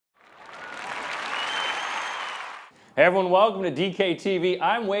Hey everyone, welcome to DK TV.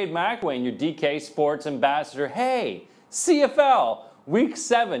 I'm Wade McElwain, your DK Sports Ambassador. Hey, CFL, Week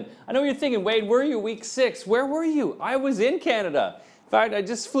 7. I know you're thinking, Wade, where are you Week 6? Where were you? I was in Canada. In fact, I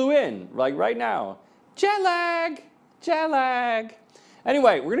just flew in, like right now. Jet lag, jet lag.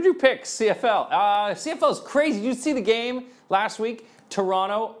 Anyway, we're going to do picks, CFL. CFL is crazy. Did you see the game last week?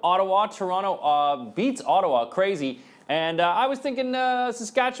 Toronto, Ottawa. Toronto beats Ottawa, crazy. And I was thinking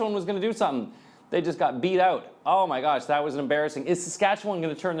Saskatchewan was going to do something. They just got beat out. Oh my gosh, that was embarrassing. Is Saskatchewan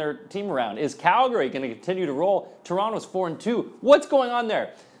going to turn their team around? Is Calgary going to continue to roll? Toronto's 4-2. What's going on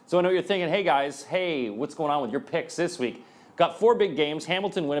there? So I know you're thinking, hey guys, hey, what's going on with your picks this week? Got 4 big games: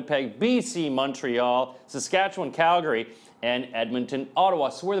 Hamilton, Winnipeg, BC, Montreal, Saskatchewan, Calgary, and Edmonton, Ottawa.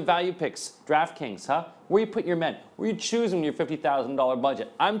 So where are the value picks? DraftKings, huh? Where are you putting your men? Where are you choosing your $50,000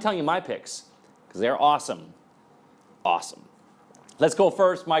 budget? I'm telling you my picks, because they're awesome. Awesome. Let's go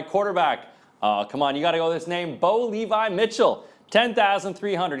first. My quarterback. Come on, you got to go this name. Bo Levi Mitchell,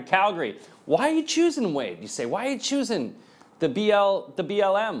 10,300. Calgary. Why are you choosing Wade? You say, why are you choosing the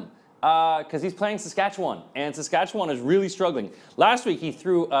BLM? Because he's playing Saskatchewan, and Saskatchewan is really struggling. Last week he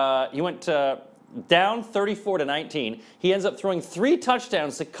threw. He went down 34-19. He ends up throwing 3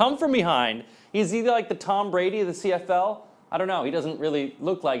 touchdowns to come from behind. He's either like the Tom Brady of the CFL. I don't know. He doesn't really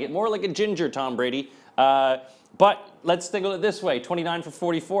look like it. More like a ginger Tom Brady. But let's think of it this way. 29 for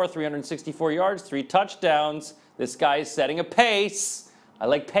 44, 364 yards, 3 touchdowns. This guy is setting a pace. I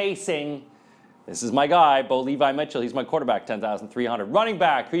like pacing. This is my guy, Bo Levi Mitchell. He's my quarterback, 10,300. Running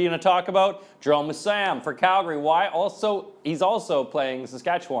back, who are you going to talk about? Jerome Massam for Calgary. Why? He's also playing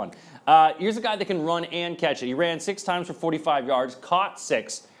Saskatchewan. Here's a guy that can run and catch it. He ran 6 times for 45 yards, caught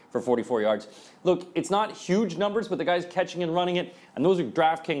 6 for 44 yards. Look, it's not huge numbers, but the guy's catching and running it, and those are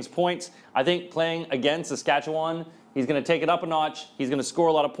DraftKings points. I think playing against Saskatchewan, he's going to take it up a notch. He's going to score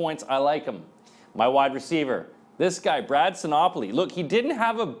a lot of points. I like him. My wide receiver, this guy, Brad Sinopoli. Look, he didn't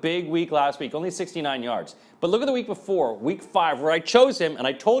have a big week last week, only 69 yards. But look at the week before, Week 5, where I chose him, and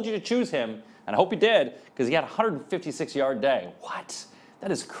I told you to choose him, and I hope you did, because he had a 156-yard day. What?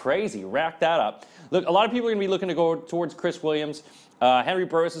 That is crazy. Rack that up. Look, a lot of people are going to be looking to go towards Chris Williams. Henry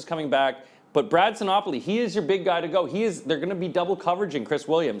Burris is coming back. But Brad Sinopoli, he is your big guy to go. They're going to be double coveraging Chris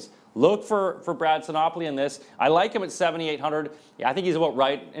Williams. Look for Brad Sinopoli in this. I like him at 7,800. Yeah, I think he's about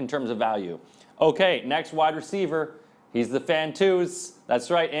right in terms of value. Okay, next wide receiver. He's the Fantus. That's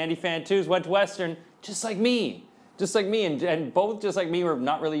right, Andy Fantus went to Western, just like me. Just like me, and both just like me were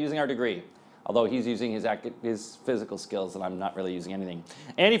not really using our degree. Although he's using his physical skills, and I'm not really using anything.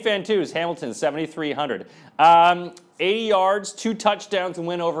 Andy Fantus, Hamilton, 7,300. 80 yards, 2 touchdowns, and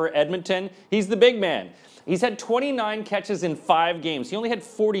win over Edmonton. He's the big man. He's had 29 catches in 5 games. He only had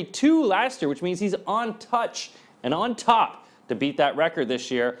 42 last year, which means he's on touch and on top to beat that record this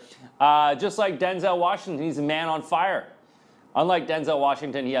year. Just like Denzel Washington, he's a man on fire. Unlike Denzel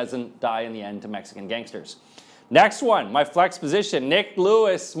Washington, he hasn't died in the end to Mexican gangsters. Next one, my flex position, Nick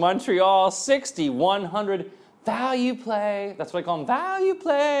Lewis, Montreal, 6,100. Value play. That's what I call him, value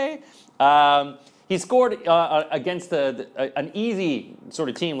play. He scored against an easy sort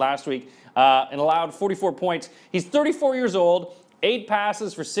of team last week and allowed 44 points. He's 34 years old, 8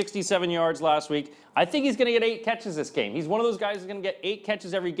 passes for 67 yards last week. I think he's going to get 8 catches this game. He's one of those guys who's going to get 8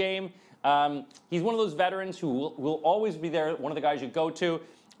 catches every game. He's one of those veterans who will always be there, one of the guys you go to.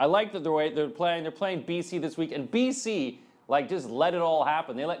 I like the way they're playing. They're playing BC this week, and BC, like, just let it all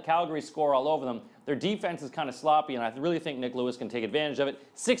happen. They let Calgary score all over them. Their defense is kind of sloppy, and I really think Nick Lewis can take advantage of it.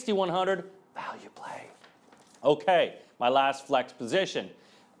 6,100, value play. Okay, my last flex position.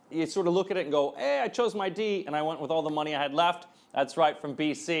 You sort of look at it and go, hey, I chose my D, and I went with all the money I had left. That's right, from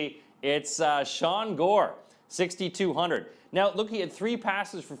BC. It's Sean Gore, 6,200. Now, look, he had 3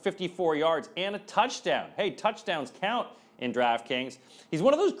 passes for 54 yards and a touchdown. Hey, touchdowns count in DraftKings. He's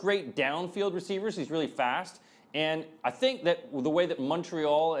one of those great downfield receivers. He's really fast. And I think that the way that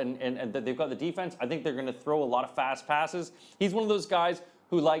Montreal and that they've got the defense, I think they're going to throw a lot of fast passes. He's one of those guys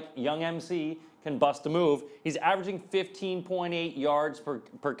who, like young MC, can bust a move. He's averaging 15.8 yards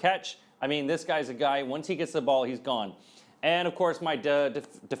per catch. I mean, this guy's a guy, once he gets the ball, he's gone. And, of course, my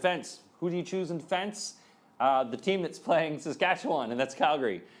defense. Who do you choose in defense? The team that's playing Saskatchewan, and that's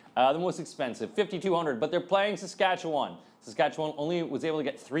Calgary. The most expensive, 5,200, but they're playing Saskatchewan. Saskatchewan only was able to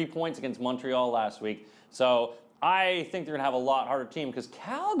get 3 points against Montreal last week. So I think they're going to have a lot harder team because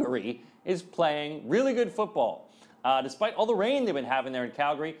Calgary is playing really good football. Despite all the rain they've been having there in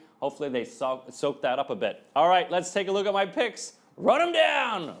Calgary, hopefully they soak that up a bit. All right, let's take a look at my picks. Run them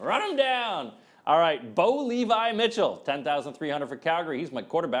down. Run them down. All right, Bo Levi Mitchell, 10,300 for Calgary. He's my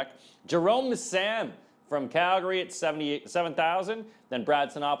quarterback. Jerome Massam from Calgary at 7,000. Then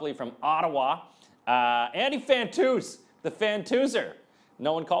Brad Sinopoli from Ottawa Andy Fantouz, the Fantoozer.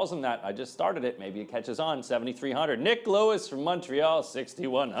 No one calls him that. I just started it. Maybe it catches on. 7,300. Nick Lewis from Montreal,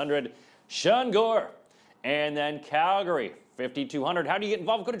 6,100. Sean Gore. And then Calgary, 5,200. How do you get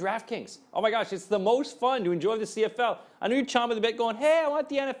involved? Go to DraftKings. Oh my gosh, it's the most fun to enjoy the CFL. I know you're chomping the bit going, hey, I want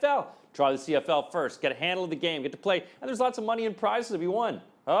the NFL. Try the CFL first. Get a handle of the game. Get to play. And there's lots of money and prizes if you won.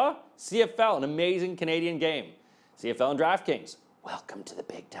 Huh? CFL, an amazing Canadian game. CFL and DraftKings. Welcome to the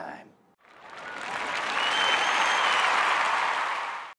big time.